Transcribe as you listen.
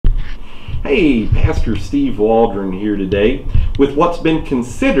Hey, Pastor Steve Waldron here today with what's been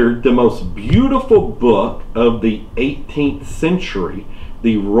considered the most beautiful book of the 18th century,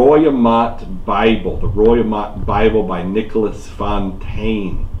 the Royaumont Bible. The Royaumont Bible by Nicholas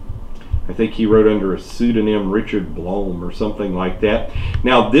Fontaine. I think he wrote under a pseudonym Richard Blome or something like that.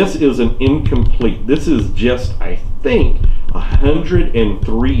 Now this is an incomplete. This is just, I think,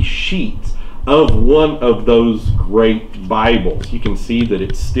 103 sheets of one of those great Bibles. You can see that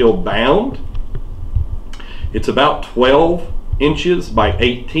it's still bound. It's about 12 inches by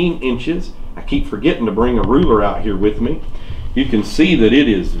 18 inches. I keep forgetting to bring a ruler out here with me. You can see that it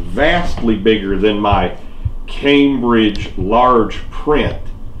is vastly bigger than my Cambridge large print.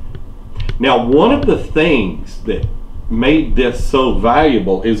 Now, one of the things that made this so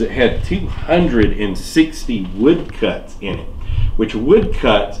valuable is it had 260 woodcuts in it, which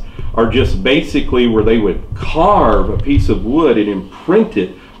woodcuts are just basically where they would carve a piece of wood and imprint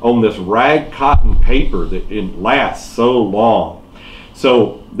it on this rag cotton paper that it lasts so long.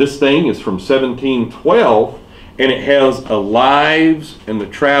 So this thing is from 1712, and it has the lives and the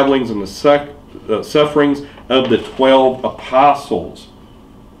travelings and the sufferings of the 12 apostles.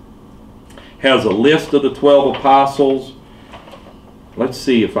 Has a list of the 12 apostles. Let's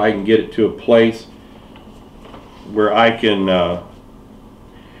see if I can get it to a place where I can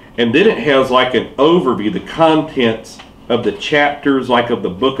and then it has like an overview, the contents of the chapters, like of the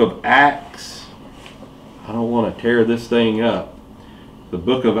book of Acts. I don't want to tear this thing up. The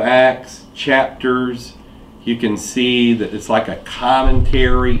book of Acts, chapters, you can see that it's like a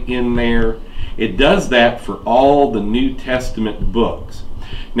commentary in there. It does that for all the New Testament books.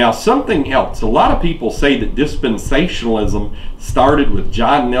 Now, something else, a lot of people say that dispensationalism started with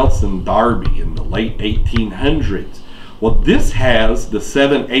John Nelson Darby in the late 1800s. Well, this has the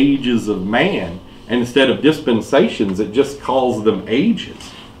 7 ages of man, and instead of dispensations, it just calls them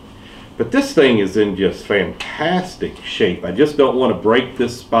ages. But this thing is in just fantastic shape. I just don't want to break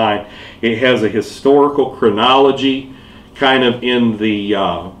this spine. It has a historical chronology, kind of in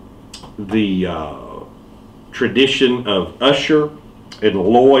the tradition of Ussher and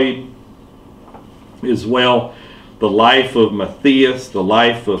Lloyd as well. The life of Matthias, the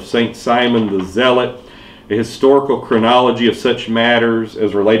life of St. Simon the Zealot, a historical chronology of such matters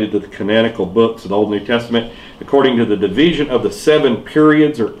as related to the canonical books of the Old and New Testament, according to the division of the 7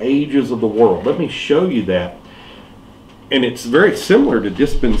 periods or ages of the world. Let me show you that. And it's very similar to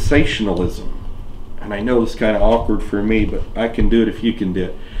dispensationalism. And I know it's kind of awkward for me, but I can do it if you can do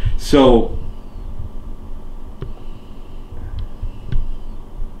it. So,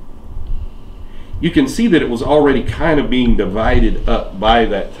 you can see that it was already kind of being divided up by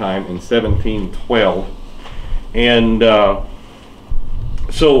that time in 1712. And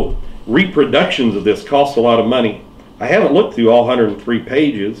so reproductions of this cost a lot of money. I haven't looked through all 103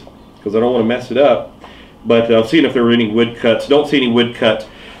 pages because I don't want to mess it up. But I've seen if there were any woodcuts. Don't see any woodcuts.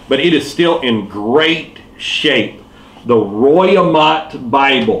 But it is still in great shape. The Royaumont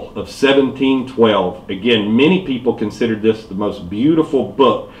Bible of 1712. Again, many people considered this the most beautiful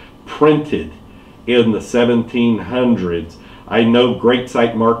book printed in the 1700s. I know Great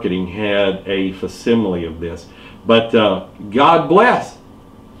Site Marketing had a facsimile of this. But God bless.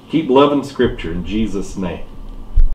 Keep loving Scripture in Jesus' name.